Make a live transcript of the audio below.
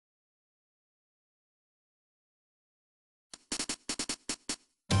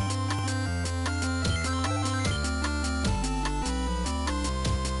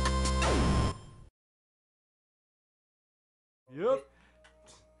Yep.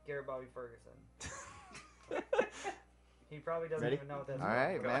 Garret Bobby Ferguson. He probably doesn't Ready? even know what that's All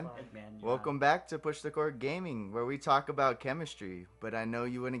right, man. Welcome back to Push the Core Gaming, where we talk about chemistry, but I know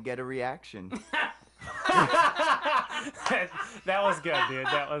you wouldn't get a reaction. That was good, dude.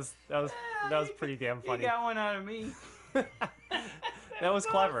 That was pretty damn funny. You got one out of me. That was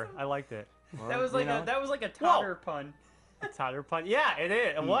clever. Awesome. I liked it. Well, That was like a totter pun. A totter pun. Yeah, it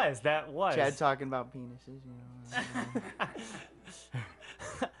is. It was. That was. Chad talking about penises, you know.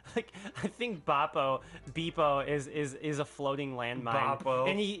 Like, I think Bop-O is a floating landmine. Bop-O.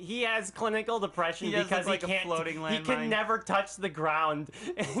 And he has clinical depression He does because look like he a can't floating he landmine. can never touch the ground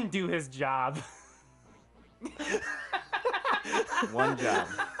and do his job. One job.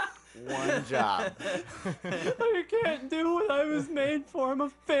 One job. I can't do what I was made for. I'm a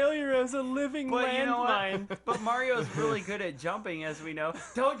failure as a living But you know landmine. what? But Mario's really good at jumping, as we know.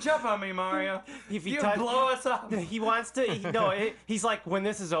 Don't jump on me, Mario. If You touch- blow us up. He wants to. He's like, when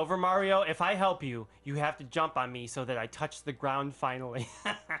this is over, Mario, if I help you, you have to jump on me so that I touch the ground finally.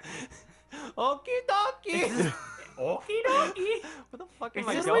 Okie dokie. Okie dokie. Where the fuck It's am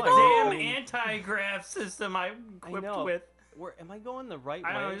I just going? the damn anti-grav system I'm I equipped know. with. Where am I going the right I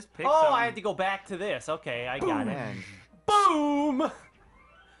way? don't know, just pick oh, something. I had to go back to this. Okay, I got it. Man. Boom!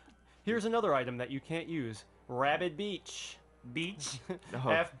 Here's another item that you can't use. Rabid Beach. Beach. Oh,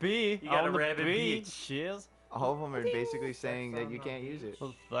 FB. You got on a the Rabid beach. Beach. Cheers. all of them are basically saying that you can't use it.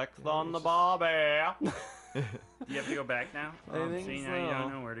 Flex on the bobby. Do you have to go back now? I think See, now you so.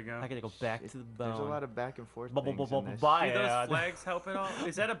 don't know where to go. I gotta go back to the bone. There's a lot of back and forth Bubble, things bubble, in this. Do those flags help at all?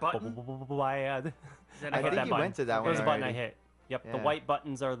 Is that a button? Bad. Is that I a hit think that you button. went to that It was one a button I already. hit. Yep, the Yeah. white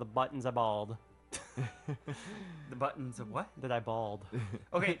buttons are the buttons I balled. The buttons of what? That I balled.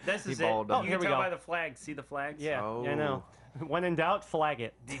 Okay, this He is it. balled You them. Oh, here can we tell go. by the flags. See the flags? Yeah, I know. Oh. When in doubt, flag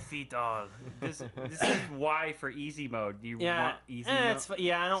it. Defeat all. This is Y for easy mode. Do you Yeah, want easy mode?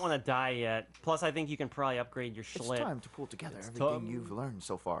 yeah. I don't want to die yet. Plus, I think you can probably upgrade your It's schlit. time to pull together It's everything time. you've learned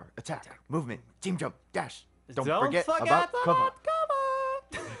so far. Attack, movement, team jump, dash. Don't Don't forget about cover.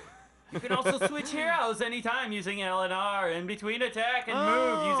 You can also switch heroes anytime using L and R in between attack and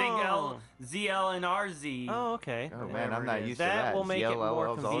move using L, ZL and RZ. Oh, okay. Oh man, Whatever I'm it not is. used to That that. will make it more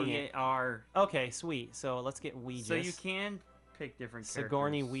ZLLLs all- convenient. ZR. Okay, sweet. So let's get Ouija. So you can pick different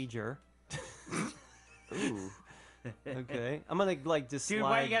Sigourney characters. Ouija. Ooh. Okay. I'm gonna like just Dude, slide.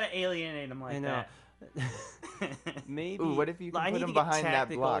 why you gotta alienate him like I know. that? Maybe. Ooh, what if you can I put need him to get behind that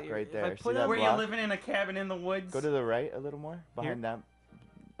tactical block here. right If I there? put See that him- Were you block? living in a cabin in the woods? Go to the right a little more, behind that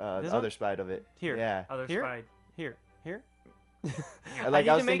This other one? side of it. Here. Yeah. Other Here? side. Here. Like need I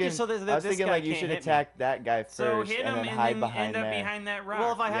to was make it thinking, so that I was this thinking guy like you can't should hit me. attack that guy first So hit him and then and hide then behind end up there. behind that rock.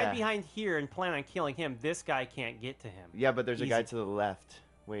 Well, if I hide Yeah. behind here and plan on killing him, this guy can't get to him. Yeah, but there's a guy Easy. to the left,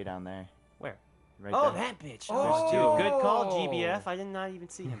 way down there. Where? Right Oh, there. that bitch. Oh! There's two. Good call, GBF. I did not even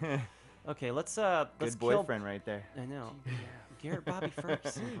see him. Okay, let's Good kill. boyfriend right there. I know. Garret Bobby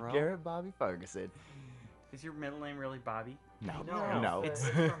Ferguson, bro. Garret Bobby Ferguson. Is your middle name really Bobby? No, No, no. it's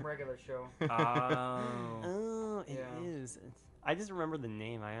from regular show. Oh. Oh, it Yeah. is. I just remember the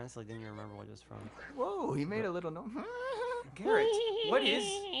name. I honestly didn't even remember what it was from. Whoa, he made a little note. Garrett, what is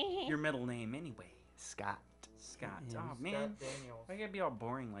your middle name anyway? Scott. Scott. Yeah. Oh, man. Scott Daniels. Why you gotta be all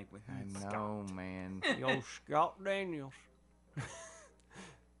boring like with I Scott? know, man. Yo, Scott Daniels.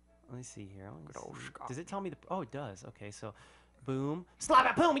 Let me see here. Let me Good old see. Scott. Does it tell me the? Oh, it does. Okay, so, boom, slap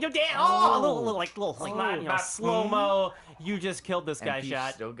it, boom, you're dead. Oh, a little Slap it, slow mo. You just killed this guy. And Peach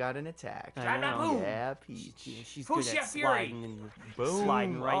Shot. still got an attack. I Slap that know. boom. Yeah, Peach. She's Fuchsia good at Fury. sliding and Boom.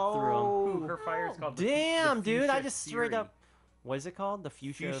 sliding right through 'em. Ooh, her fire is called the Damn, the dude! I Fuchsia just straight Fury. up. What is it called? The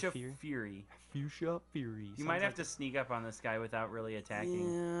Fuchsia Fuchsia Fury. Fury. Fuchsia Fury. You might have to sneak up on this guy without really attacking.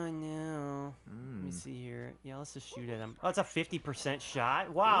 Yeah, I know. Let me Mm. see here. Yeah, let's just shoot at him. Oh, it's a 50% shot.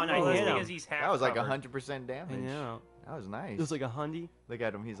 Wow, and Oh, I that's hit him. because he's half That was like covered. 100% I damage. know. That was nice. It was like a hundy. Look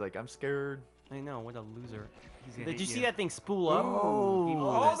at him. He's like, I'm scared. I know. What a loser. He's gonna Did hit you see that thing spool up?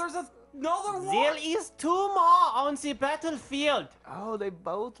 Oh, there's another one! There is 2 more on the battlefield. Oh, they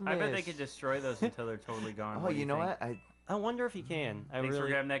both missed. I bet they could destroy those until they're totally gone. Oh, do you know think? what? I wonder if he can. I Thanks for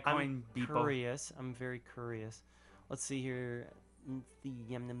really, grabbing that coin, I'm Beepo. curious. I'm very curious. Let's see here.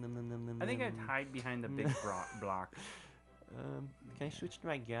 I think I'd hide behind the big block. Can I switch to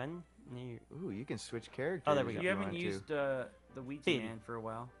my gun? No. Ooh, you can switch characters. Oh, there we if go. You you haven't want used the Ouija Baby. man for a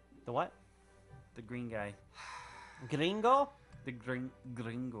while. The what? The green guy. Gringo? The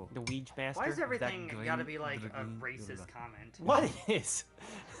gringo. The Ouija master? Why is everything green- gotta be like a green- racist comment? What is?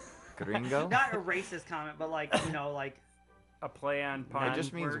 to. Gringo? Not a racist comment, but like, you know, like, A play on It pun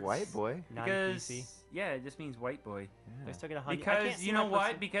just means words. white boy. Because Non-PC. yeah, it just means white boy. I Yeah. still get a hundred. I can't Because see you my know what?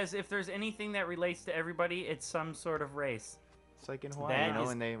 person- Because if there's anything that relates to everybody, it's some sort of race. It's like in Hawaii, That you know, is-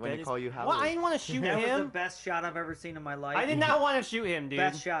 when they that is- call you Howard. Well, I didn't want to shoot That was the him. best shot I've ever seen in my life. I did not want to shoot him, dude.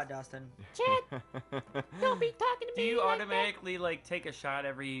 Best shot, Dustin. Chad, don't be talking to Do me you like that. automatically like take a shot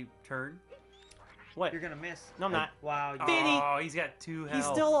every turn? What? You're gonna miss. No, I'm not. Wow. You Did he? Oh, he's got 2 health. He's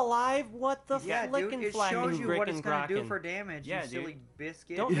still alive? What the yeah, dude. flickin' It flag shows and you what it's grickin' gonna do grockin'? for damage. Yeah, you dude. silly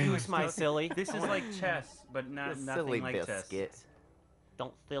biscuit. Don't goose my silly. This is like chess, but not You nothing silly like biscuit. chess.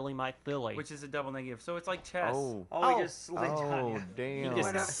 Don't silly my filly. Which is a double negative. So it's like chess. Oh. Oh, he just slid on Oh, you. He damn.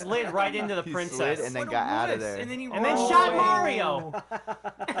 just slid right into the He princess. slid and then What a got out of wuss. there. And then, he And then rolled shot away. Mario.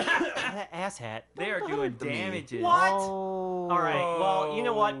 That asshat. They are doing to me. damages. What? Oh. All right. Well, you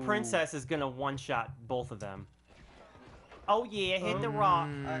know what? Oh. Princess is gonna one-shot both of them. Oh yeah, hit the rock.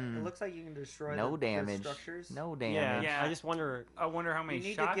 It looks like you can destroy No the damage. structures. No Yeah. damage. Yeah. I just wonder. I wonder how many You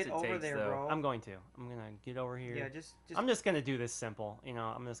need shots to get it over takes, there, though. bro. I'm going to. I'm gonna get over here. Yeah, just. I'm just gonna do this simple. You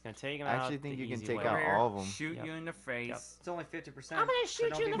know, I'm just gonna take him I out. actually think the you can easy take way. out Over here, all of them. Shoot Yep. you in the face. It's only 50%. I'm gonna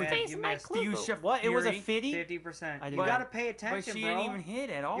shoot you in the face with my clue. Fuchsia What? It was a Fury. 50? 50%. I You didn't- gotta pay But attention, she bro. didn't even hit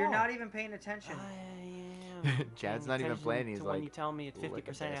at all. You're not even paying attention. Chad's Paying not even attention playing, to he's when like, you tell me it's "Look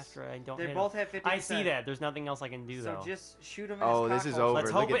at 50% this." after I don't They hit both him. have 50%. I see that. There's nothing else I can do So though. just shoot him in Oh, his this is cockhole. over. Let's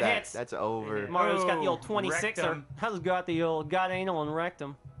Look hope at it that. hits. That's over. Mario's got the old Oh, 26er. rectum. How's got the old got anal and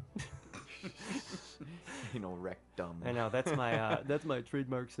rectum? You know, rectum. I know that's my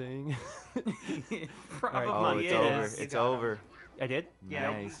trademark saying. Probably Oh, Come it's on, over. yes. It's You got him. over. I did. Yeah,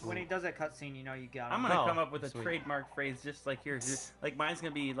 Nice. when he does that cutscene, you know you got I'm him. gonna Oh, come up with a sweet. trademark phrase just like yours. Just, like mine's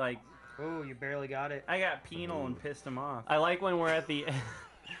gonna be like, Ooh, you barely got it. I got penal and pissed him off. I like when we're at the.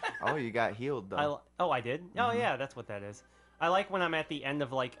 Oh, you got healed though. I did. Oh yeah, that's what that is. I like when I'm at the end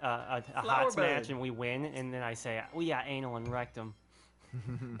of like a Flower hot match bud. and we win, and then I say we got anal and rectum.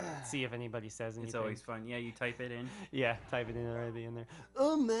 See if anybody says anything. It's always fun. Yeah, you type it in. Yeah, type it in right at the end there.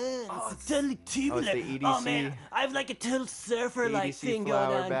 Oh man, it's totally Oh, it's tubular. the EDC. Oh man, I have like a total surfer like EDC thing flower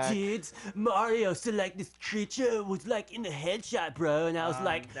going on, back. dudes. Mario, so like this creature was like in the headshot, bro, and I was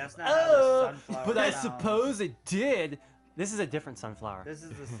like, That's not how the oh, sunflower but I sounds. suppose it did. This is a different sunflower. This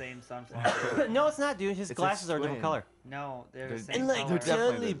is the same sunflower. No, it's not, dude. His It's glasses are a different twin. color. No, they're the They're- same And like color. definitely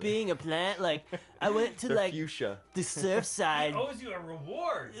totally different. being a plant, like I went to They're like fuchsia. the surf side. owes you a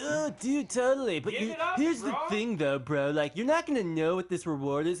reward. Oh, dude, totally. But Give it up, here's the bro. thing, though, bro. Like, you're not gonna know what this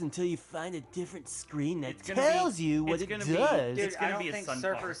reward is until you find a different screen that It's gonna tells be- you what it's it gonna does. be- Dude, It's gonna I don't be a think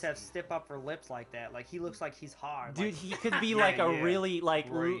sunflower. surfers have stiff upper lips like that. Like he looks like he's hard. Dude, Like, he could be Yeah, like a yeah. really like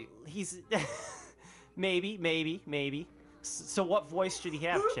Right. he's maybe. So what voice should he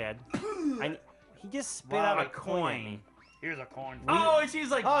have, Chad? He just spit Wow, out a a coin. At me. coin. here's a coin. Oh, and she's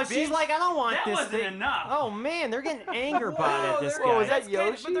like, Oh, she's "Bitch, like, I don't want that this wasn't thing. enough. Oh man, they're getting anger bot at this they're- guy. Oh, was that That's kinda-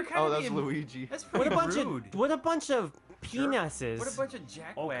 Yoshi? but they're kinda Oh, that's being- Luigi. That's What pretty a bunch rude. of what a bunch of penises. What a bunch of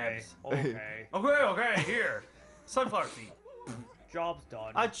jackwabs. Okay. Okay, here. Sunflower seed. Job's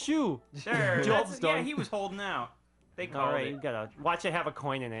done. Achoo! There. Job's Yeah, done. he was holding out. They All called right, it. you gotta watch it have a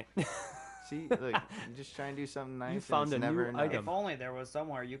coin in it. See, look, just try and do something nice. and found it's a new never enough. item. If only there was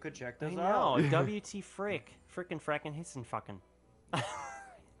somewhere you could check I this know. out. WT frick. Frickin' frackin' hissin' fucking. I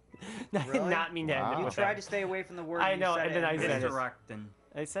did Really? not mean that. Wow. You with tried that. to stay away from the word. I you know, said and then it. I said it. Mr. Rockton.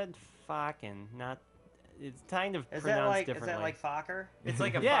 I said fucking, not. It's kind of Is pronounced that like differently. Fokker? It's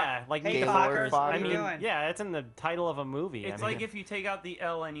like a yeah, like Hey, Meet the Gaylord Fockers. Fokker. I What are mean, you doing? yeah, it's in the title of a movie. It's I mean, like if you take out the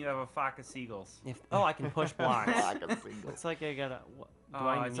L and you have a flock of seagulls. I can push blocks. Like a single. It's like I gotta. Do Oh,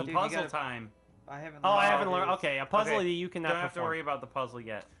 I it's need? a Dude, you puzzle gotta- time. I haven't. Oh, I learned haven't how to learned. do Okay, a puzzle Okay, that you cannot Don't have to perform. worry about the puzzle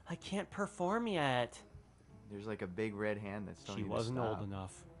yet. I can't perform yet. There's like a big red hand that's telling She you to wasn't stop. old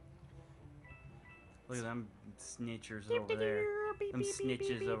enough. Look at them snitchers over there. Them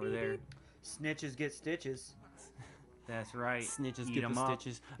snitches over there. Snitches get stitches. That's right. Snitches Eat get 'em the up.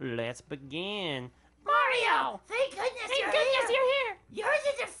 stitches. Let's begin. Mario! Thank goodness you're here! Yours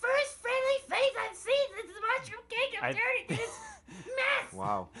is the first friendly face I've seen since the Mushroom Kingdom I- turned into this mess!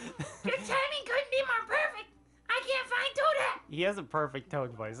 Wow. Your timing couldn't be more perfect! I can't find Toadette! He has a perfect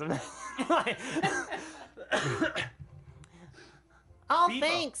Toad voice. All Bebo.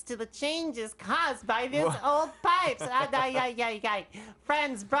 thanks to the changes caused by this old pipes.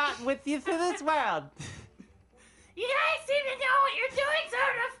 Friends brought with you through this world. You guys seem to know what you're doing,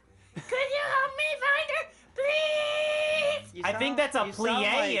 sort of! Could you help me find her, please? You I think that's a you sound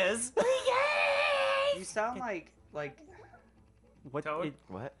like- plie. Please! You sound like What? Toad? it-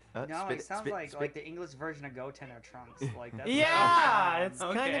 What? no, spit it sounds spit, like the English version of Goten or Trunks. Like that's yeah, it's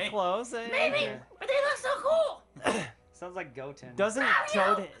Okay. kind of close. Maybe, Yeah. but they look so cool! sounds like Goten.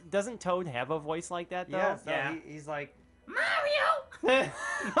 Doesn't Toad have a voice like that though? yeah, so Yeah. he's like Mario!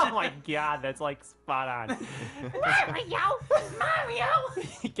 Oh my god, that's like spot on. Mario! Mario!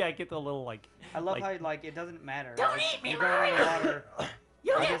 You gotta get the little like I love how like it doesn't matter. Don't like, eat me, you go in the Mario. water.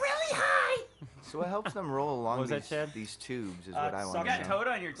 You I get just- really high. So what helps them roll along was that, Chad? these tubes is what I want You to got know. Toad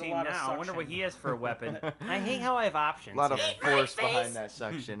on your There's a team lot of now. I wonder what suction. he has for a weapon. I hate how I have options. A lot of here. Eat my force face. behind that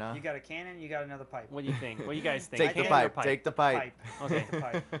suction, huh? You got a cannon. You got another pipe. What do you think? What do you guys think? Take the Cannon or pipe. Take the pipe. Okay. The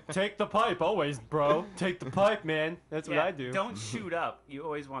pipe. Take the pipe, always, bro. Take the pipe, man. That's what Yeah, I do. Don't shoot up. You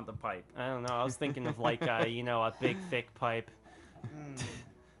always want the pipe. I don't know. I was thinking of like, a big, thick pipe.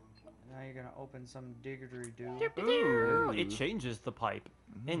 Now you're gonna open some diggery do. Ooh, it changes the pipe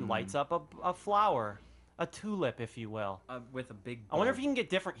and lights up a flower, a tulip, if you will. With a big. I wonder if bulb. you can get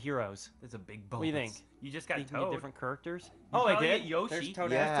different heroes. There's a big bulb. What do you think? You just You got can get Toad. different characters. You Oh, I probably did. get Yoshi. There's Toadette.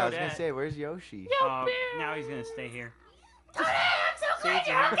 Yeah, I was gonna Toadette. say, where's Yoshi? Now he's gonna stay here. Toadette, I'm so glad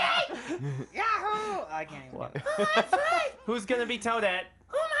you're okay. Yahoo! I can't even. What? do it. Oh, I'm fine. Who's gonna be Toadette?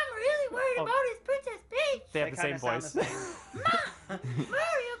 Whom I'm really worried Oh. about is Princess Peach. They have They the same kinda voice. sound the same.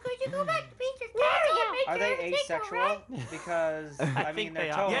 Mario, could you go back to Peach's castle and make Are sure they everything's asexual? alright? Because I think mean they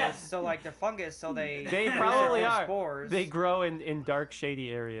they're are. toads, Yes. so like they're fungus, so they They produce probably their own are. spores. They grow in dark,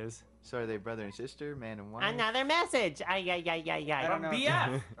 shady areas. So are they brother and sister, man and wife? Another message. Ay, ay, ay, ay, I ay. don't know.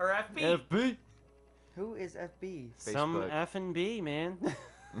 BF or FB. FB. Who is FB? Some Facebook. F and B, man.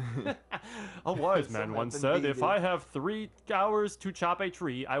 A wise man Some once F&B, said, "If dude. I have 3 hours to chop a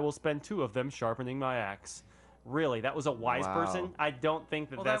tree, I will spend 2 of them sharpening my axe." Really, that was a wise Wow. person? I don't think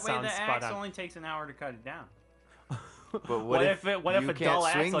that Well, that that way sounds the spot axe on. only takes an hour to cut it down. But What if you a can't dull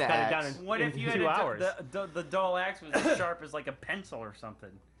axe swing will the cut it down axe? in What if you had 2 hours? the dull axe was as sharp as like a pencil or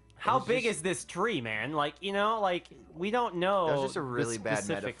something? How was big just- is this tree, man? Like, we don't know. That was just a the really bad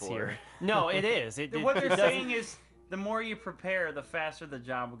specifics metaphor. here. No, it is. What it they're doesn't- saying is, the more you prepare, the faster the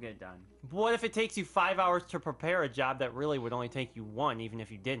job will get done. What if it takes you 5 hours to prepare a job that really would only take you 1, even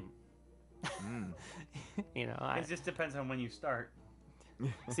if you didn't? Mm. It just depends on when you start.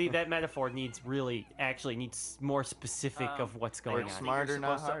 See, that metaphor needs more specific of what's I going don't on. think Smarter, you're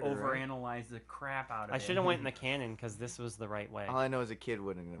not supposed to harder, right? overanalyze the crap out of it. I should have went in the canon because this was the right way. All I know is a kid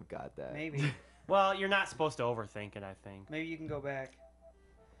wouldn't have got that. Maybe. Well, you're not supposed to overthink it, I think. Maybe you can go back.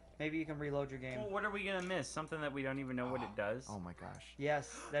 Maybe you can reload your game. Well, what are we gonna miss? Something that we don't even know what it does. Oh my gosh. Yes,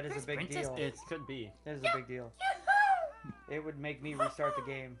 that is a big Princess deal. It could be. That is a big deal. It would make me restart the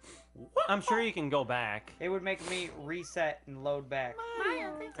game. I'm sure you can go back. It would make me reset and load back.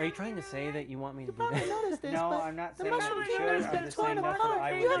 Mario, thanks Are you for trying to say that you want me to do probably that? noticed this, No, but I'm not the saying that mushroom you king should. has I'm been just torn saying that's what apart.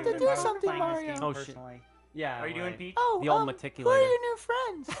 I would You have to if do I was something, playing this Mario. game Oh, shit. personally. Yeah. Are you doing right. Peach? Oh, The old who are meticulator. your new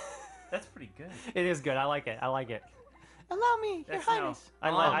friends? That's pretty good. It is good. I like it. I like it. Allow me, Your That's Highness. I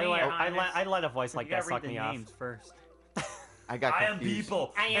Oh, let, me, Your Highness. I let a voice You like gotta that suck read the me off. names first. I got I am confused.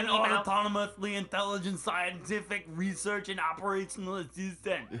 people, I am an Emo. autonomously intelligent scientific research and operational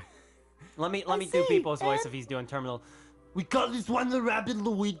assistant. Let me do see, People's voice and- if he's doing terminal. We call this one the Rabbit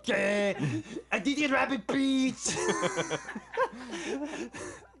Luigi. I did it, Rabbit Peach.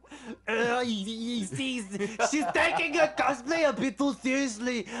 She's taking her cosplay a bit too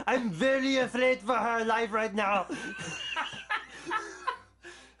seriously. I'm very afraid for her life right now.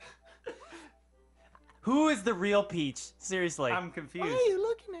 Who is the real Peach? Seriously. I'm confused. Why are you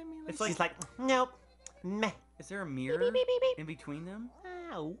looking at me like It's like, She's like, nope. Meh. is there a mirror beep, beep, beep. in between them?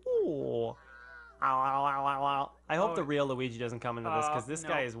 Ow. Ooh. Ow, ow, ow, ow, ow. I hope Oh, the real Luigi doesn't come into this because this no.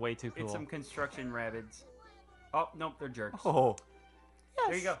 guy is way too cool. It's some construction rabbits. Oh, nope, they're jerks. Oh. yes,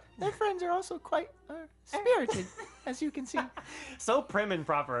 There you go. their friends are also quite spirited, as you can see. So prim and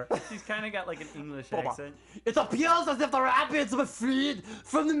proper. She's kind of got like an English Hold on. accent. It appears as if the rabbits were freed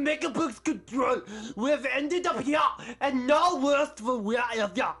from the Megabook's control. We have ended up here, and now worst for where are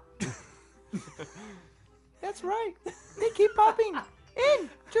ya? That's right. They keep popping in,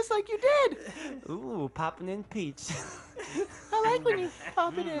 just like you did. Ooh, popping in Peach. I like when you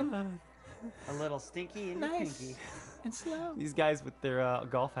pop it in. A little stinky and Nice pinky. and slow. These guys with their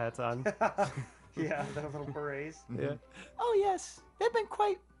golf hats on. Yeah, the little berets. Yeah. Oh yes, they've been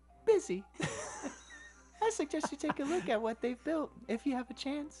quite busy. I suggest you take a look at what they've built if you have a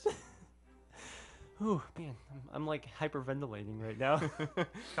chance. Ooh, man, I'm like hyperventilating right now.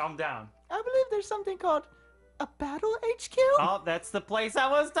 Calm down. I believe there's something called a battle HQ. Oh, that's the place I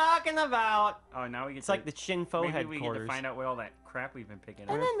was talking about. Oh, now we get It's like the Shinfo maybe we get to headquarters. find out what all that crap we've been picking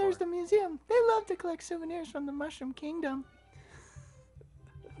up. And then there's the museum. They love to collect souvenirs from the Mushroom Kingdom.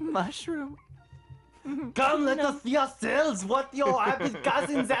 Mushroom. Come, let us see ourselves what your happy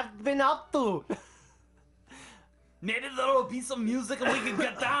cousins have been up to. Need a little piece of music and we can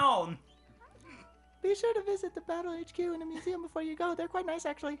get down. Be sure to visit the Battle HQ in the museum before you go. They're quite nice,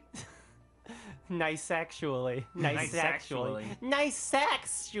 actually. Nice, actually. Nice, Nice actually. actually. Nice, Why do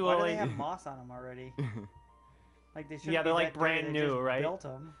actually. they have moss on them already? Like they should. Yeah, they're like brand new, right? Built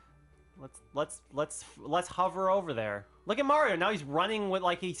them. Let's hover over there. Look at Mario. Now he's running with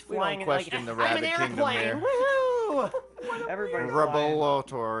like he's We flying. don't question the I'm Rabbit an Kingdom airplane. here. Woohoo! Everybody's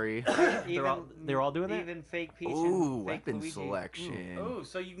Revelatory. They're all doing that. Even fake Peach Ooh, and fake weapon Luigi. selection. Oh,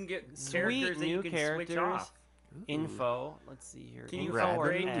 so you can get Sweet characters that you new can characters. switch off. Info. Let's see here. Can you Info Rabbit or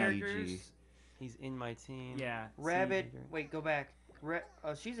upgrade add? Luigi. characters? He's in my team. Yeah. Rabbit. Seed. Wait, go back.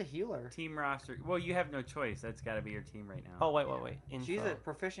 She's a healer. Team roster. Well, you have no choice. That's got to be your team right now. Oh wait. Info. She's a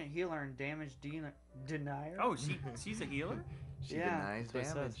proficient healer and damage denier. Oh, she's a healer? She Yeah, denies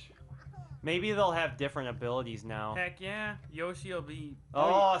that's what it damage. Maybe they'll have different abilities now. Heck yeah. Yoshi will be.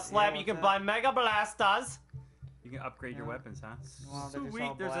 Oh, yeah, Slab! You what's can that? buy Mega Blasters. You can upgrade your Yeah. weapons, huh? Well, they're just all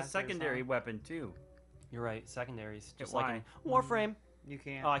Sweet. There's a blasters, secondary huh? weapon too. You're right. Secondaries, just Why? like in Warframe. You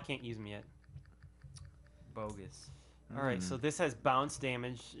can't. Oh, I can't use them yet. Bogus. All right, so this has bounce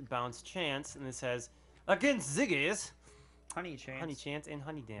damage, bounce chance, and this has against Ziggies, Honey chance. honey chance, and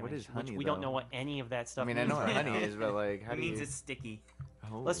honey damage. is honey, which we don't though? know what any of that stuff I mean, I means know what right honey now. is, but like, how It do means you? it's sticky.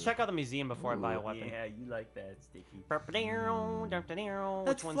 Oh. Let's check out the museum before I buy a Ooh, weapon. Yeah, you like that sticky. Which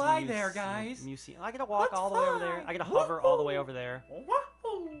Let's one's fly there, guys. Museum. I gotta walk all the way over there. I gotta hover all the way over there.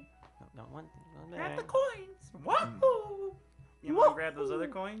 Wahoo! No, one. Grab the coins. Wahoo! You want to grab those other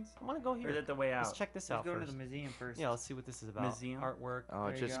coins? I want to go Or is here. it the way out? Let's check this Let's out go to first. the museum first. Yeah, let's see what this is about. Museum? Artwork. Oh,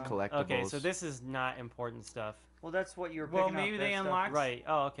 it's There you just go. collectibles. Okay, so this is not important stuff. Well, that's what you were Well, picking up. maybe that they stuff. unlock- Right.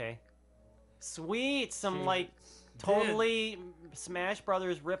 Oh, okay. Sweet. Some Shit. like totally Smash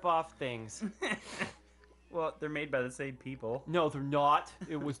Brothers rip-off things. Well, they're made by the same people. No, they're not.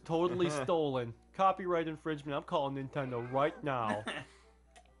 It was totally stolen. Copyright infringement. I'm calling Nintendo right now.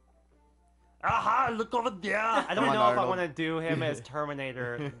 Aha! Look over there. I don't Come on, know if I Arnold. want to do him as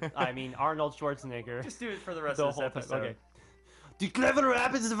Terminator. I mean Arnold Schwarzenegger. Just do it for the rest The of this whole time, episode. okay. The clever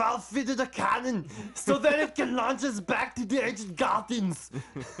Rabbids have outfitted a cannon so that it can launch us back to the ancient gardens.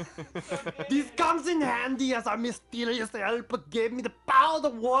 This comes in handy as our mysterious helper gave me the power to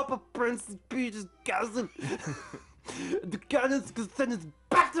warp a Princess Peach's castle. The cannons can send us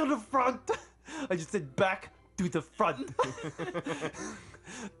back to the front. I just said back to the front.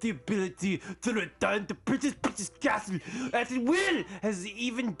 The ability to return to Princess Peach's castle at will has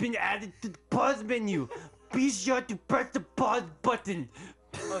even been added to the pause menu. Be sure to press the pause button.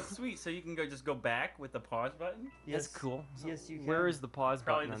 Oh, sweet. So you can just go back with the pause button? That's cool. Yes, you can. Where is the pause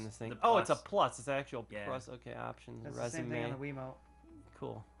Probably button on the- this thing? the Oh, it's a plus. plus. It's actual Yeah. plus. Okay, options, That's the resume. same thing on the Wiimote.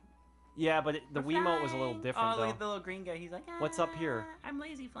 Cool. Yeah, but the Wiimote was a little different Oh, look at the though. little green guy. He's like, What's up here? I'm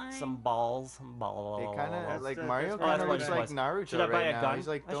lazy flying. Some balls. They Ball. kind of That's like the- Mario. that's Kind what of it looks was. like Naruto Should I buy right a now. gun? He's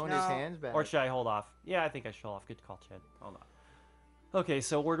like I should- throwing his No. hands back. Or should I hold off? Yeah, I think I should hold off. Good call, Chad. Hold on. Okay,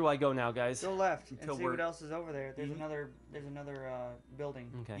 so where do I go now, guys? Go left and Until see we're- what else is over there. There's Mhm. another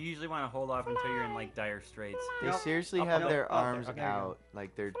building. Okay. You usually want to hold off until you're in like dire straits. They Nope. seriously Up, have up, their up, up. arms Okay, there you go. out,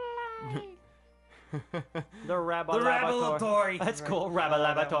 like they're. The Rabba The Laboratory. Rabbids. That's Right. cool. Rabba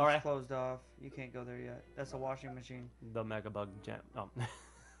That one's Laboratory. closed off. You can't go there yet. That's a washing machine. The Mega Bug Jam. Oh.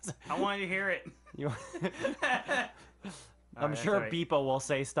 I want to hear it. You- I'm Alright, sure that's all right. Beepo will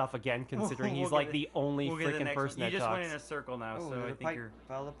say stuff again, considering We'll he's get like it. the only We'll get the freaking next person one. You that just talks. went in a circle now, Oh, so there's I a think pipe. you're.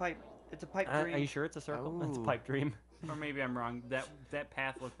 Follow the pipe. It's a pipe Are dream. you sure it's a circle? It's a Oh. pipe dream. Or maybe I'm wrong. That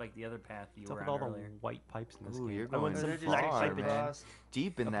path looked like the other path you What's up were with all on the earlier. white pipes in this Ooh, game? you're I want going some They're just black far, pipe. man. across.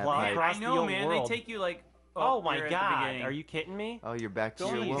 Deep in that Apply pipe. across I the know, old man. world. They take you like. Oh my you're at the god, beginning. are you kidding me? Oh, you're back to Go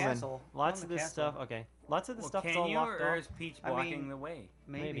your in the woman. castle. Lots Go of in the this castle. stuff. Okay, lots of this Well, stuff is can all you, locked or off. is Peach I blocking mean- the way?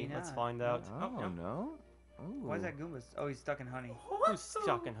 Maybe not. Let's find out. Oh no. no. Ooh. Why is that Goombas? Oh, he's stuck in honey. Who's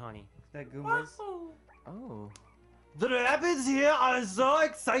stuck in honey? That Goombas. Oh. The Rabbids here are so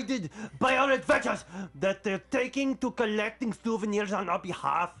excited by our adventures that they're taking to collecting souvenirs on our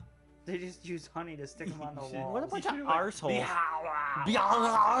behalf. They just use honey to stick them on the wall. What a bunch of should've went, arseholes.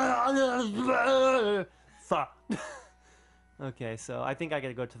 "Biah." Fuck. Okay, so I think I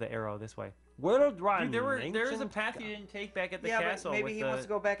gotta go to the arrow this way. World run. Dude, there was a ancient path go- you didn't take back at the Yeah, castle. but maybe with he the... wants to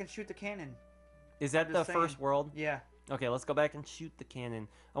go back and shoot the cannon. Is that I'm the just first saying. world? Yeah. Okay, let's go back and shoot the cannon.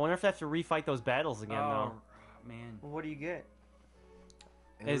 I wonder if I have to refight those battles again, Oh, man. Well, what do you get?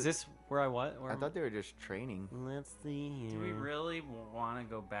 It though. Is was- this where I what? Where I thought they were just training. Let's see here. Do we really want to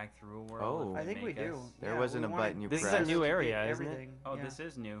go back through a world? Oh. if I they think we make do. us- There Yeah, wasn't we a wanna- button you This is a pressed. new to get area, isn't it? everything. Oh, Yeah. this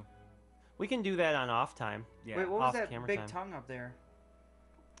is new. We can do that on off time. Yeah. Wait, what was Off that camera big time. tongue up there?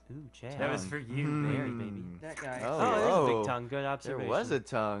 Ooh, Chad. That was for you, Mary, Hmm. baby. That guy. Oh, Oh, there's a whoa. big tongue. Good There observation. was a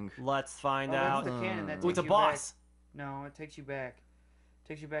tongue. Let's find Oh, that's out. the cannon that Ooh, Ooh, it's takes a you boss. Back. No, it takes you back.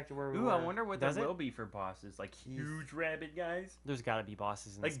 Takes you back to where we Ooh, were. I wonder what Does there it? will be for bosses. Like huge rabbit guys? There's got to be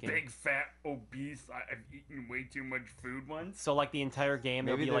bosses in this Like game. big, fat, obese, I've eaten way too much food ones? So like the entire game, Maybe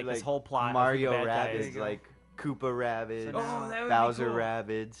there'll be they're like this like whole plot. Mario of who the bad guy Rabbids, is. go. like Koopa Rabbids, Oh, that would Bowser be cool.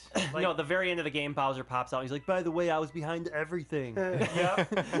 Rabbids. No, at the very end of the game, Bowser pops out. He's like, by the way, I was behind everything.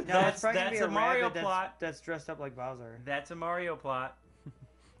 Yep. No, That's it's probably gonna be a Mario rabbit plot. that's dressed up like Bowser. That's a Mario plot.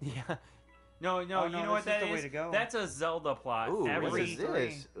 Yeah. No, Oh, no, you know this what is that the way is? to go. That's a Zelda plot. Ooh, what every is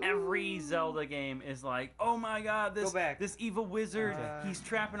this? every Zelda game is like, oh my god, Go back. this evil wizard, he's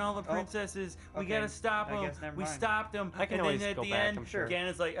trapping all the princesses. We okay. gotta stop I him. guess never We mind. stopped him. I can and always then at go the back, end, I'm sure.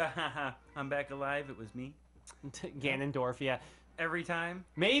 Ganon's like, I'm back alive. It was me. Ganondorf, yeah. Every time.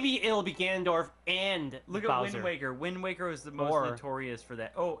 Maybe it'll be Ganondorf and Look Bowser. at Wind Waker. Wind Waker was the most Or notorious for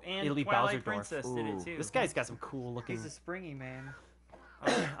that. Oh, and it'll be Twilight Bowserdorf. Princess did it Ooh. too. This guy's got some cool looking... He's a springy man.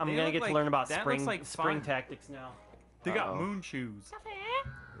 I'm They gonna look get like- to learn about that spring looks like spring fun. tactics now. They got Uh-oh. moon shoes.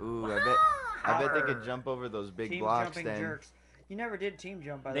 Ooh, I bet they could jump over those big Team blocks jumping then. jerks. You never did team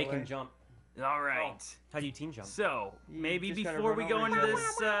jump, by They the way. can jump. All right. How do you team jump? So You maybe just gotta before run we go over into each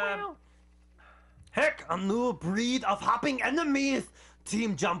this, Heck, a new breed of hopping enemies.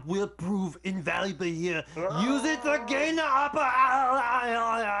 Team jump will prove invaluable here. Use it to gain the upper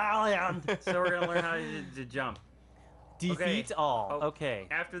island. so we're gonna learn how to jump. Defeat all. Oh. Okay.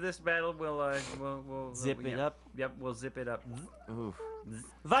 After this battle, we'll Zip it up. Yep, we'll zip it up. Oof.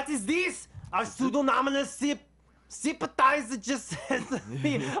 What is this? A pseudonymous sympathizer just sent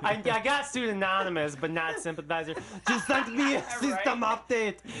me. I got pseudonymous, but not sympathizer. Just sent me a system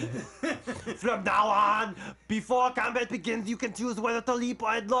update. From now on, before combat begins, you can choose whether to leap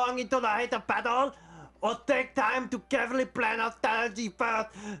headlong into the height of battle or take time to carefully plan out strategy first.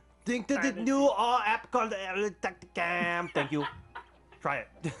 Think to the new app called Tacticam. Thank you. Try it.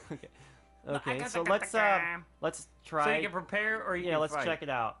 Okay. Okay. So let's try. So you can prepare or you Yeah, can let's fight. check it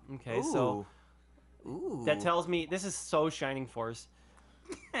out. Okay, so Ooh. that tells me this is so Shining Force.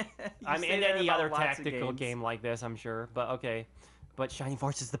 I mean, say in that any about other lots of tactical games. game like this, I'm sure. But okay, but Shining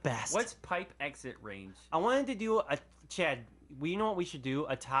Force is the best. What's pipe exit range? I wanted to do a Chad. You know what we should do?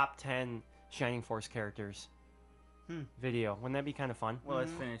 A top 10 Shining Force characters video. Wouldn't that be kind of fun? Well,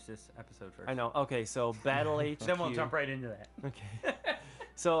 let's finish this episode first. I know. Okay, so Battle HQ. Then we'll jump right into that. Okay.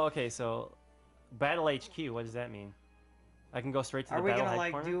 So Battle HQ. What does that mean? I can go straight to the Are we battle gonna head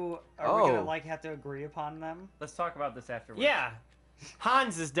like corner? Are we gonna Oh. like have to agree upon them? Let's talk about this afterwards. Yeah,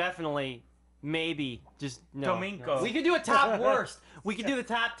 Hans is definitely maybe just no. Domingo. We could do a top worst. We could do the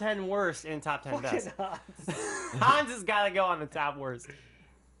top 10 worst and top 10 best. Hans has got to go on the top worst.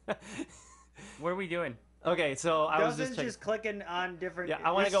 What are we doing? Okay, so I was Dustin's just checking. just clicking on different. Yeah,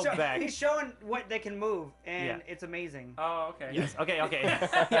 I wanna he's go back. He's showing what they can move, and Yeah. it's amazing. Oh, okay. Yes. Okay.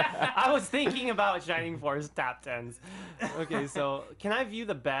 Yeah, I was thinking about Shining Force top 10s. Okay, so can I view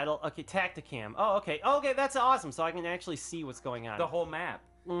the battle? Okay, Tacticam. Oh, okay. Okay, that's awesome. So I can actually see what's going on. The whole map.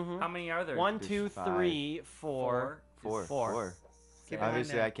 Mhm. How many are there? 1, There's 2, 3, 4. Four. Four. Get behind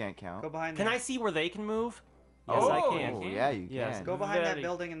Obviously, there. I can't count. Go behind Can there. I see where they can move? Yes, Oh, I can. Oh, yeah, you Yes. can. Go behind Very- that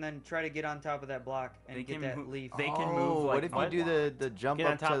building and then try to get on top of that block and They get can that move- leaf. they can Oh, move like what if you what? do the jump Get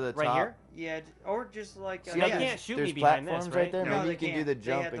on up top, to the right top? here? Yeah, or just like. See, yeah. they can't shoot There's me behind this, platforms right? right there. No, Maybe they you can can't. do the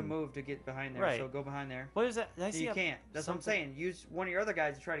They have to jumping. move to get behind there. Right. So go behind there. What is that? Did I see You a- can't. That's what I'm something- saying. Use one of your other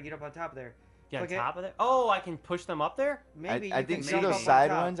guys to try to get up on top of there. Get on Click it. top of it? Oh, I can push them up there? Maybe I you think can see jump those up on side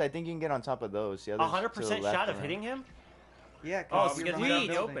top. ones. I think you can get on top of those. The others to the 100% left shot of and hitting him? Yeah. Oh, 'cause you're because behind we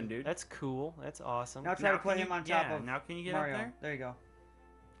the building. open, dude. That's cool. That's awesome. Now try Now to put can him you- on top yeah, of now can you get Mario. up there? There you go.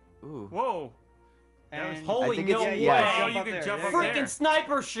 Ooh. Whoa. That was- And Holy I think no it's- way! yeah. Oh, Jump you up can there. jump There up you go. there. Freaking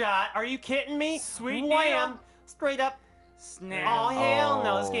sniper shot! Are you kidding me? Sweet Wham! deal. Straight up. Snap. Oh hell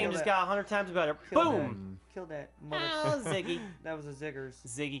no! This Oh. game Kill just that. got 100 times better. Kill Boom! Kill that mother. Oh, Ziggy. That was a Ziggers.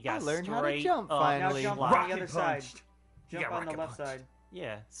 Ziggy got I learned how to straight jump up finally. Now jump blocked. on the other side. punched. Jump got on the rocket left punched. side.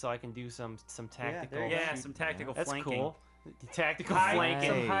 Yeah, so I can do some tactical. there you Yeah, go. some tactical That's flanking. cool. Tactical High, flanking.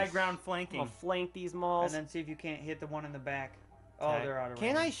 Some high Nice. ground I'm flanking. gonna flank these And malls. then see if you can't hit the one in the back. Oh, they're out of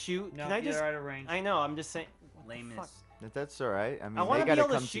range. Can I shoot? No, Can I they're just? out of range. I know. I'm just saying. Lameness. That's all right. I mean, I want they to be gotta able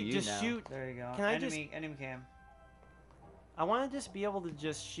to come to shoot. you Just now. shoot. There you go. Can I just- enemy cam. I want to just be able to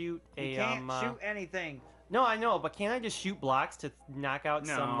just shoot You a can't shoot anything. No, I know, but can I just shoot blocks to knock out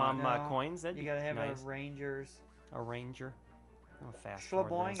No, some no. coins? That'd You be gotta have nice. a rangers. A ranger. Oh, fast Schlaboing.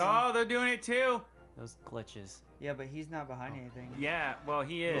 forward this. Oh, they're doing it too. Those glitches. Yeah, but he's not behind anything. Yeah, well,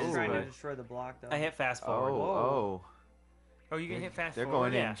 he He's is. trying to but- destroy the block though. I hit fast Oh, forward. oh. Oh, you can hit fast They're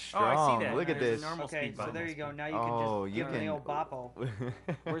forward. going Yeah. in Oh, strong. I see that. Look at There's this. a normal Okay, speed so button. there you go. Now you Oh, can just you give him the can- old Bop-O.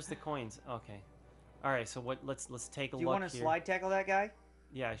 Where's the coins? Okay. All right. So what? Let's take a Do you look want to here. slide tackle that guy?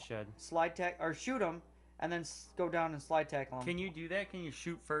 Yeah, I should. Slide tack or shoot him, and then go down and slide tackle him. Can you do that? Can you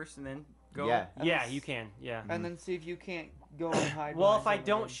shoot first and then go? Yeah. And Yeah, then you can. Yeah. And then see if you can't go and hide. Well, behind if I something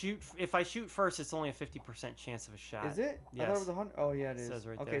don't good. shoot, if I shoot first, it's only a 50% chance of a shot. Is it? I thought it Yes. was 100. Oh yeah, it is. says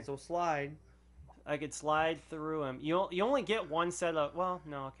right okay, there. so slide. I could slide through him. You only get one set of. Well,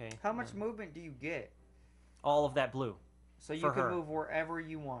 no, okay. How much movement do you get? All of that blue. So you For can her. move wherever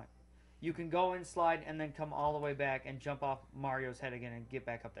you want. You can go and slide and then come all the way back and jump off Mario's head again and get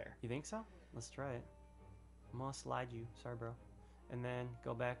back up there. You think so? Let's try it. I'm gonna slide you. Sorry, bro. And then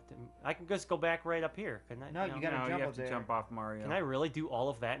go back to. I can just go back right up here, couldn't I? No, you gotta No, jump you up have to there. jump off Mario. Can I really do all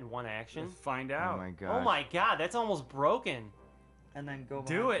of that in one action? Let's find Oh out. my god. Oh my god, that's almost broken. And then go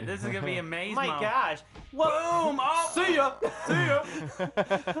Do behind. it. This is gonna be Oh amazing. my gosh. Whoa. Boom! Oh, See ya. See ya.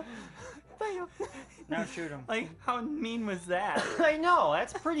 See ya. Now shoot him. Like, how mean was that? I know.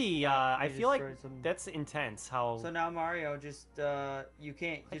 That's pretty. I You feel like destroyed some- that's intense. How So now Mario, just you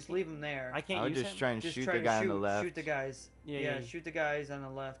can't just leave him there. I can't I would use just him? try and Just shoot try the to guy shoot, on the left. Shoot the guys. Yeah, Yeah, yeah. shoot the guys on the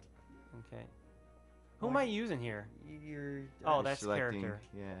left. Okay. Who am I using here? You're. Oh, Just that's selecting- character.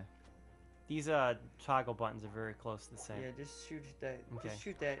 Yeah. These toggle buttons are very close to the same. Yeah, just shoot that. Okay. Just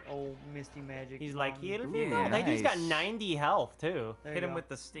shoot that old Misty Magic. He's like, on. here Ooh, we go. That dude's got nice. 90 health too. There Hit you him go. with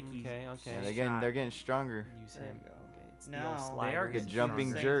the sticky. Okay, okay. Yeah, they're getting stronger. Use There him. you go. Okay, it's the Now- old They slider. They are Good good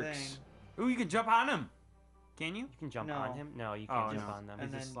jumping Same jerks. thing. Ooh, you can jump on him. Can you? You can jump No. on him. No, you Oh, can't jump no. on them.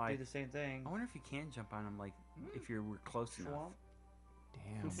 And then just slide. do the same thing. I wonder if you can jump on him, like, if you were close enough. Swamp.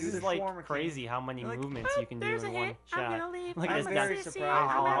 Damn. This Do is the like shawarma king. crazy how many Like, movements you can do There's a in one hit. shot. I'm gonna leave. Look I'm at this very guy. surprised.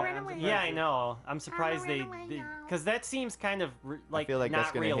 Ow. I'm Run away. surprised. Yeah, I know. I'm surprised run away they now. because that seems kind of like, feel like that's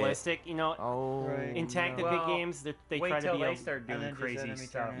not gonna hit. realistic. You know, Oh. Right. in tactical Well, games, they Wait try to till be they a, start And doing then just crazy enemy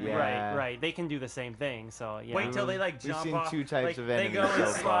stuff. turn. Yeah. right. They can do the same thing. So yeah. Wait till they like We've jump seen off. two types like, of they enemies go and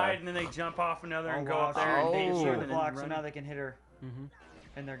so slide, far. and then they jump off another and Oh, go up wow. there and Oh. they They shoot showed and the then block, so run. now they can hit her, hmm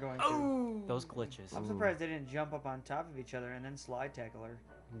and they're going to. Oh, Those glitches. I'm surprised they didn't jump up on top of each other and then slide tackle her.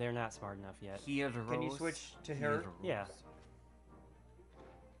 They're not smart enough yet. Can you switch to her? Yeah.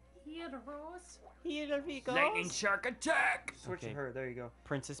 Here, Rose. Here we go. Lightning shark attack! Switch Okay. to her. There you go.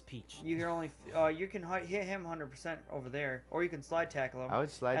 Princess Peach. You can only you can hit him 100% over there, or you can slide tackle him. I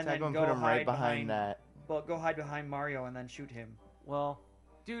would slide And then tackle and go put him right hide behind behind- that. But go hide behind Mario and then shoot him. Well,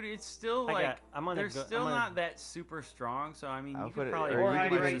 Dude, it's still I like got- I'm gonna they're go- I'm still gonna- not that super strong. So I mean, I'll you put could it- probably or Or you hide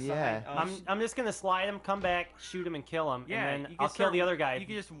could right even- behind. yeah. I'm just gonna slide him, come back, shoot him, and kill him, yeah. and you then can I'll kill start- the other guy. You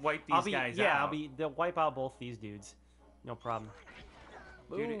can just wipe these I'll be guys yeah. out. I'll be they'll wipe out both these dudes. No problem.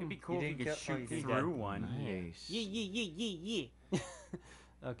 Dude, it'd be cool if you didn't could kill- oh, shoot you did. through one. Nice. Yeah.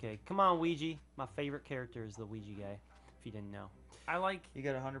 Okay, come on, Ouija. My favorite character is the Ouija guy. If you didn't know. I like You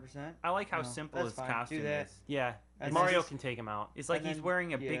got 100%. how No, simple that's his fine. Do costume that. is. Yeah, And Mario then- can take him out. It's like And he's then-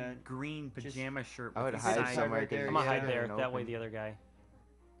 wearing a yeah, big green just- pajama shirt. I with would the hide side- somewhere. right 'cause there, I'm gonna yeah. hide there. and That way open. the other guy.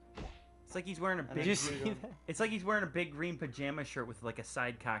 It's like he's wearing a And big. then Did you There see you go. that? It's like he's wearing a big green pajama shirt with like a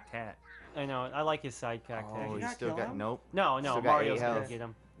side cocked hat. I know. I like his side cock Oh, tag. you he's not still kill got him? nope. No, Still got Mario's 8 gonna health. get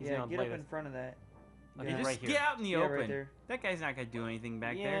him. He's Yeah, gonna get play up this. in front of that. Okay, Yeah. right Just here. get out in the Yeah, open. right there. That guy's not gonna do anything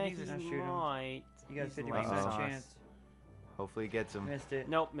back Yeah, there. he's He's Not just, shoot him. right. You got a He's 50% lame sauce. chance. Hopefully he gets him. Missed it.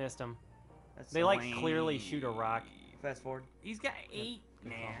 Nope, missed him. That's They so like lame. clearly shoot a rock. Fast forward. He's got 8,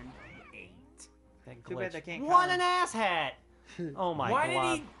 man. 8. That Too bad glitch. they can't What count an ass hat! Oh my Why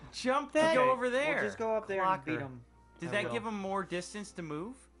god. did he jump to That- go Okay, over there? Well, just go up there and beat Clocker. him. Did I that will. give him more distance to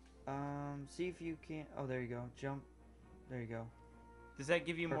move? See if you can. Oh, there you go. Jump. There you go. Does that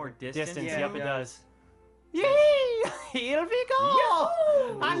give you more Perfect. distance? Distance, Yeah, yep, it it does. does. Yee! Here we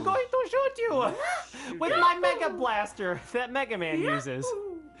go! I'm going to shoot you Shoot with that. my Mega Blaster that Mega Man uses.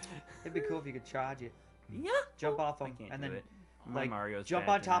 It'd be cool if you could charge it. Yeah. Jump off I him can't and do then it. My like Mario's jump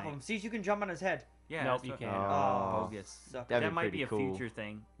bad on top tonight. of him. See if you can jump on his head. Yeah, Nope, that's you what- can't. Oh. Bogus. Suck. That'd That be might pretty be a cool. future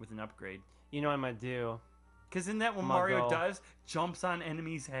thing with an upgrade. You know what I'm gonna do? Because in that what I'm gonna Mario go- does, jumps on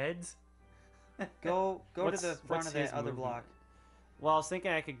enemies' heads. Go to What's- the front what's of his that other movement? block. Well, I was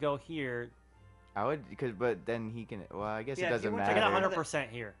thinking I could go here. I would, but then he can. Well, I guess Yeah, it if you doesn't went to I get the matter. front of 100%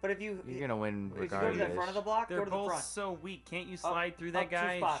 here. But if you You're gonna win if you go to the front of the regardless. block, They're go to the both front. so weak. Can't you slide through up that 2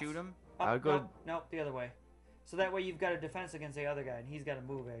 guy and spots. shoot him? Up, I would go- nope, the other way. So that way you've got a defense against the other guy, and he's got to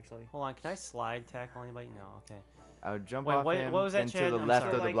move actually. Hold on, can I slide tackle anybody? No, okay. I would jump Wait, off what- him, what was that, then to Chad? the I'm left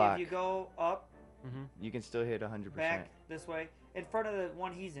sorry. So of the like block. if you go up, Mm-hmm. You can still hit 100%. back this way, in front of the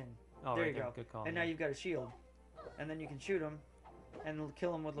one he's in. Oh, there right you go. Good call. And now you've got a shield, and then you can shoot him, and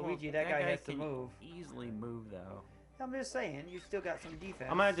kill him with Well, Luigi. That guy has to can move. easily move though. I'm just saying, you still got some defense.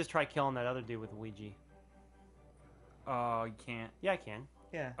 I'm gonna just try killing that other dude with Luigi. Oh, you can't. Yeah, I can.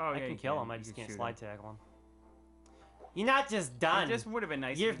 Yeah. Oh, I yeah, can you kill him. I You just can can't shoot slide him. tackle him. You're not just done. It just would have been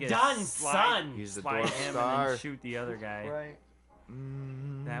nice. You're if you could done, slide, son. Use the Slide dwarf him and star. then shoot the other guy. Right.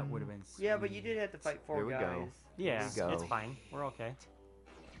 That would have been. Yeah, but sweet. you did have to fight 4 Here we guys. go. Yeah, There we it's go. fine. We're okay.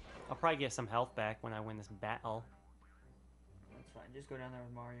 I'll probably get some health back when I win this battle. That's fine. Just go down there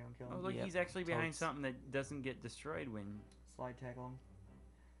with Mario and kill Oh, him. look, Yep, he's actually behind totes. something that doesn't get destroyed when. Slide tackle him.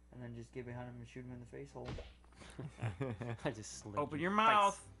 and then just get behind him and shoot him in the face hole. I just slid Open your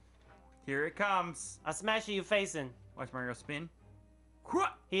mouth. Here it comes. I smash you facing. Watch Mario spin.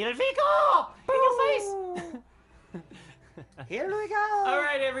 Here we go! In your face! Here we go! All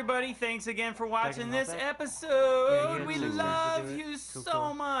right, everybody. Thanks again for watching Second this half episode. Yeah, We six love minutes to do you it.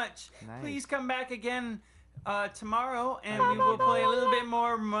 so much. Nice. Please come back again tomorrow, and we will play a little bit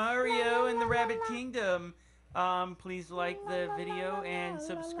more Mario in the Rabbit Kingdom. Please like the video and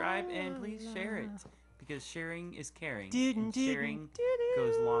subscribe, and please share it, because sharing is caring, and sharing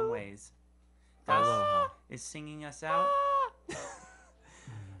goes a long ways. Aloha. Is singing us out.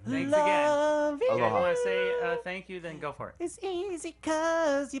 Thanks again. If you guys want to say thank you, then go for it. It's easy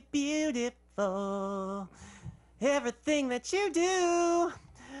 'cause you're beautiful. Everything that you do.